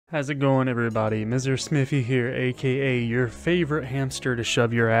How's it going, everybody? MisserSmiffy here, aka your favorite hamster to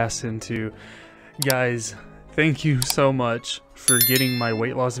shove your ass into. Guys, thank you so much for getting my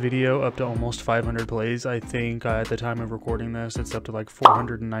weight loss video up to almost 500 plays. I think at the time of recording this, it's up to like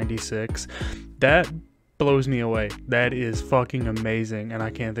 496. That blows me away. That is fucking amazing, and I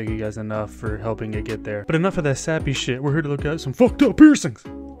can't thank you guys enough for helping it get there. But enough of that sappy shit. We're here to look at some fucked up piercings.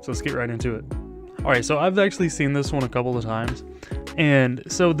 So let's get right into it. Alright, so I've actually seen this one a couple of times. And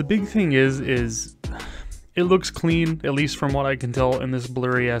so the big thing is it looks clean, at least from what I can tell in this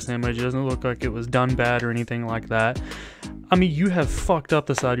blurry ass image. It doesn't look like it was done bad or anything like that. I mean, you have fucked up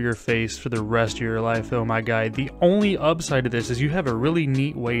the side of your face for the rest of your life, though, my guy. The only upside to this is you have a really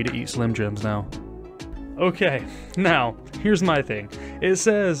neat way to eat Slim Jims now. Okay, now, here's my thing. It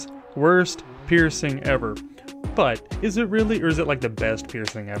says, worst piercing ever. But, is it really, or is it like the best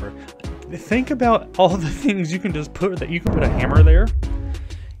piercing ever? Think about all the things you can just put, that you can put a hammer there.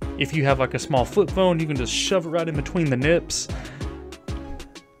 If you have like a small flip phone, you can just shove it right in between the nips.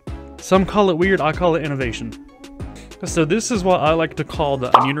 Some call it weird, I call it innovation. So this is what I like to call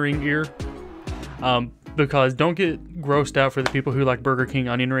the onion ring ear. Because don't get grossed out for the people who like Burger King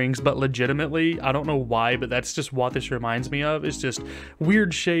onion rings, but legitimately, I don't know why, but that's just what this reminds me of. It's just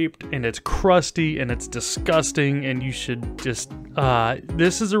weird shaped, and it's crusty, and it's disgusting, and you should just,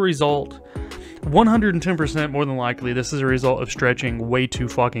 this is a result, 110% more than likely, this is a result of stretching way too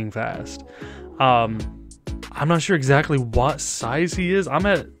fucking fast. I'm not sure exactly what size he is. I'm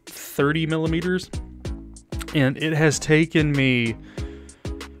at 30 millimeters, and it has taken me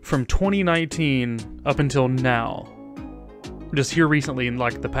from 2019 up until now, just here recently in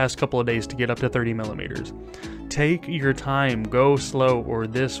like the past couple of days, to get up to 30 millimeters. Take your time, go slow, or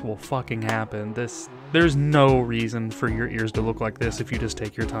this will fucking happen. There's no reason for your ears to look like this if you just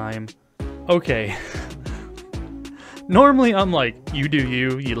take your time. Okay. Normally I'm like, you do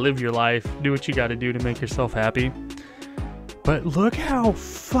you, you live your life, do what you gotta do to make yourself happy. But look how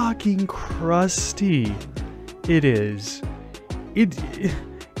fucking crusty it is.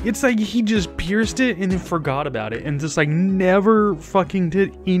 It's like he just pierced it and then forgot about it and just like never fucking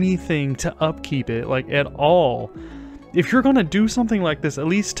did anything to upkeep it, like at all. If you're gonna do something like this, at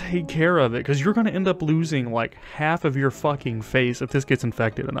least take care of it, because you're gonna end up losing like half of your fucking face if this gets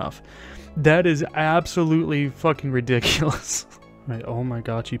infected enough. That is absolutely fucking ridiculous. Right, oh my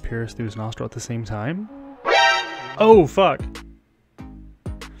god, she pierced through his nostril at the same time? Oh fuck.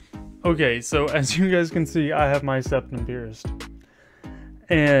 Okay, so as you guys can see, I have my septum pierced.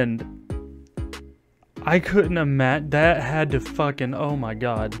 And I couldn't imagine, that had to fucking, oh my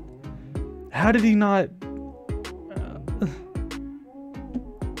god. How did he not?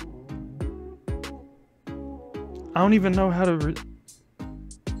 I don't even know how to.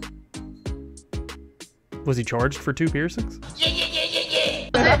 Was he charged for 2 piercings?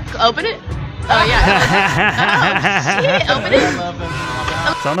 Yeah. Open it? Oh yeah. Oh, shit, open it.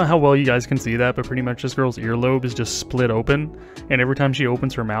 So I don't know how well you guys can see that, but pretty much this girl's earlobe is just split open, and every time she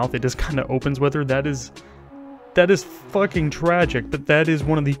opens her mouth, it just kind of opens with her. That is fucking tragic, but that is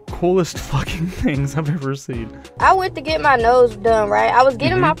one of the coolest fucking things I've ever seen. I went to get my nose done, right? I was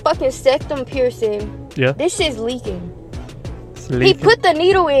getting my fucking septum piercing. Yeah. This shit's leaking. He put the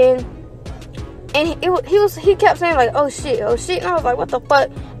needle in, and he kept saying like, oh shit, and I was like, what the fuck?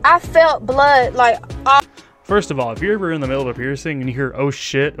 I felt blood like. First of all, if you're ever in the middle of a piercing and you hear, oh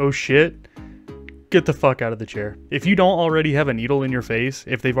shit, get the fuck out of the chair. If you don't already have a needle in your face,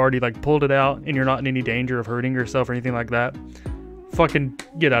 if they've already like pulled it out and you're not in any danger of hurting yourself or anything like that, fucking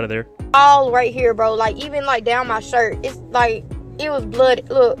get out of there. All right here, bro, like even like down my shirt, it's like, it was blood,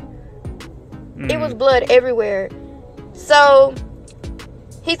 look. It was blood everywhere. So,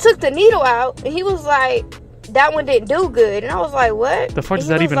 he took the needle out and he was like, that one didn't do good, and I was like, what the fuck does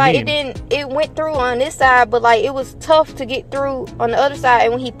that even mean? It went through on this side, but like it was tough to get through on the other side,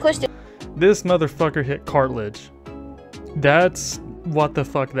 and when he pushed it, this motherfucker hit cartilage. That's what the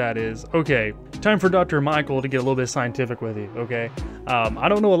fuck that is. Okay, time for Dr. Michael to get a little bit scientific with you, okay? I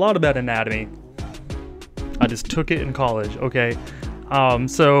don't know a lot about anatomy. I just took it in college, okay?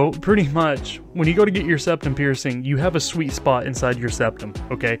 So pretty much when you go to get your septum piercing, you have a sweet spot inside your septum,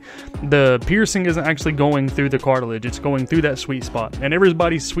 okay? The piercing isn't actually going through the cartilage, it's going through that sweet spot, and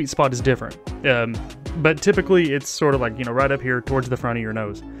everybody's sweet spot is different. But typically it's sort of like, you know, right up here towards the front of your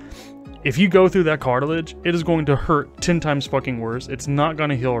nose. If you go through that cartilage, it is going to hurt 10 times fucking worse. It's not going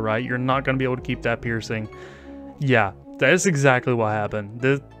to heal right. You're not going to be able to keep that piercing. Yeah, that is exactly what happened.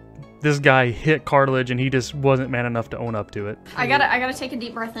 This guy hit cartilage and he just wasn't man enough to own up to it. I gotta take a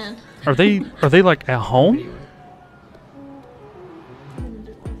deep breath in. Are they like at home?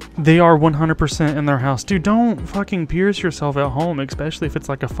 They are 100% in their house. Dude, don't fucking pierce yourself at home, especially if it's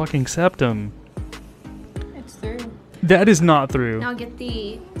like a fucking septum. It's through. That is not through. Now get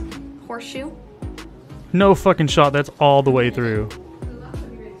the horseshoe. No fucking shot, that's all the way through.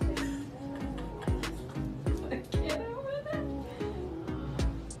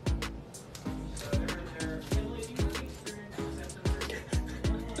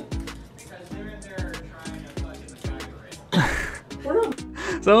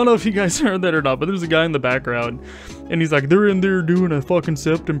 So I don't know if you guys heard that or not, but there's a guy in the background, and he's like, they're in there doing a fucking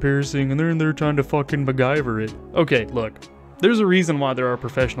septum piercing, and they're in there trying to fucking MacGyver it. Okay, look, there's a reason why there are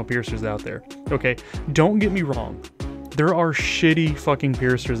professional piercers out there, okay? Don't get me wrong. There are shitty fucking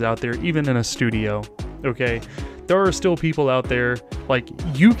piercers out there, even in a studio, okay? There are still people out there, like,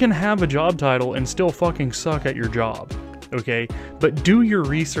 you can have a job title and still fucking suck at your job. Okay, but do your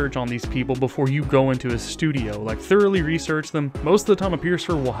research on these people before you go into a studio. Like, thoroughly research them. Most of the time a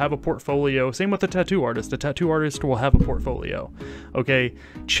piercer will have a portfolio. Same with a tattoo artist. A tattoo artist will have a portfolio. Okay,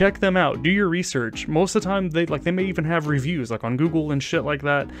 check them out. Do your research. Most of the time they may even have reviews like on Google and shit like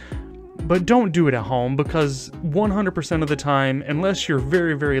that. But don't do it at home, because 100% of the time, unless you're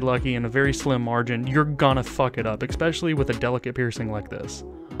very, very lucky in a very slim margin, you're gonna fuck it up, especially with a delicate piercing like this.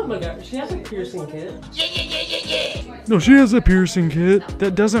 Oh my god, she has a piercing kit. Yeah. No, she has a piercing kit.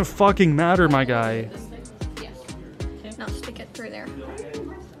 That doesn't fucking matter, my guy. Yeah. Now stick it through there.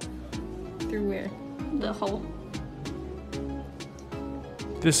 Through where? The hole.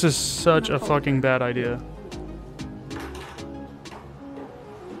 This is such a fucking bad idea.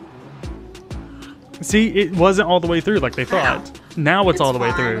 See, it wasn't all the way through like they thought. Now it's all the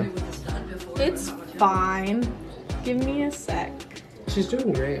way through. It's fine. Give me a sec. She's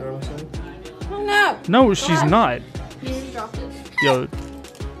doing great, honestly. Oh no! No, she's not. You just dropped it. Yo.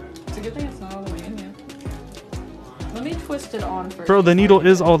 It's a good thing it's not all the way in yet. Let me twist it on first. Bro, the needle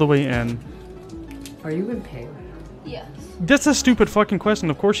is all the way in. Are you in pain? Yes. That's a stupid fucking question.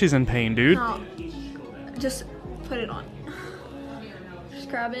 Of course she's in pain, dude. No. Just put it on. Just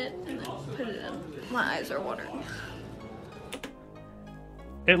grab it and then put it in. My eyes are watering.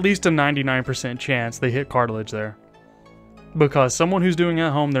 At least a 99% chance they hit cartilage there. Because someone who's doing it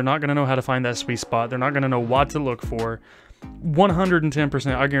at home, they're not going to know how to find that sweet spot. They're not going to know what to look for.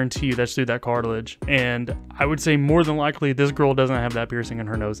 110%, I guarantee you that's through that cartilage. And I would say more than likely this girl doesn't have that piercing in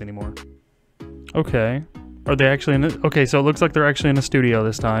her nose anymore. Okay. Are they actually in it? Okay, so it looks like they're actually in a studio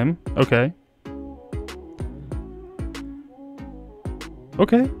this time. Okay.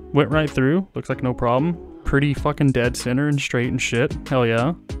 Okay, went right through. Looks like no problem. Pretty fucking dead center and straight and shit. Hell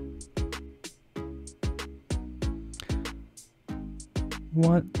yeah.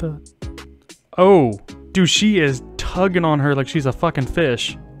 What the? Oh, dude, she is tugging on her like she's a fucking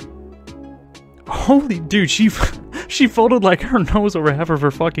fish. Holy, dude, she folded like her nose over half of her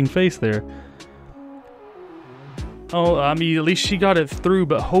fucking face there. Oh, I mean, at least she got it through,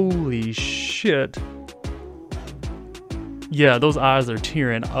 but holy shit. Yeah, those eyes are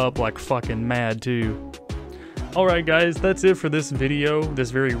tearing up like fucking mad too. Alright guys, that's it for this video,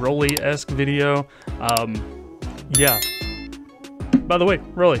 this very Rolly-esque video. Yeah. By the way,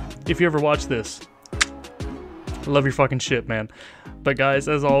 Rolly, if you ever watch this, I love your fucking shit, man. But guys,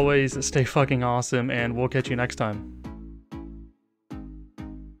 as always, stay fucking awesome, and we'll catch you next time.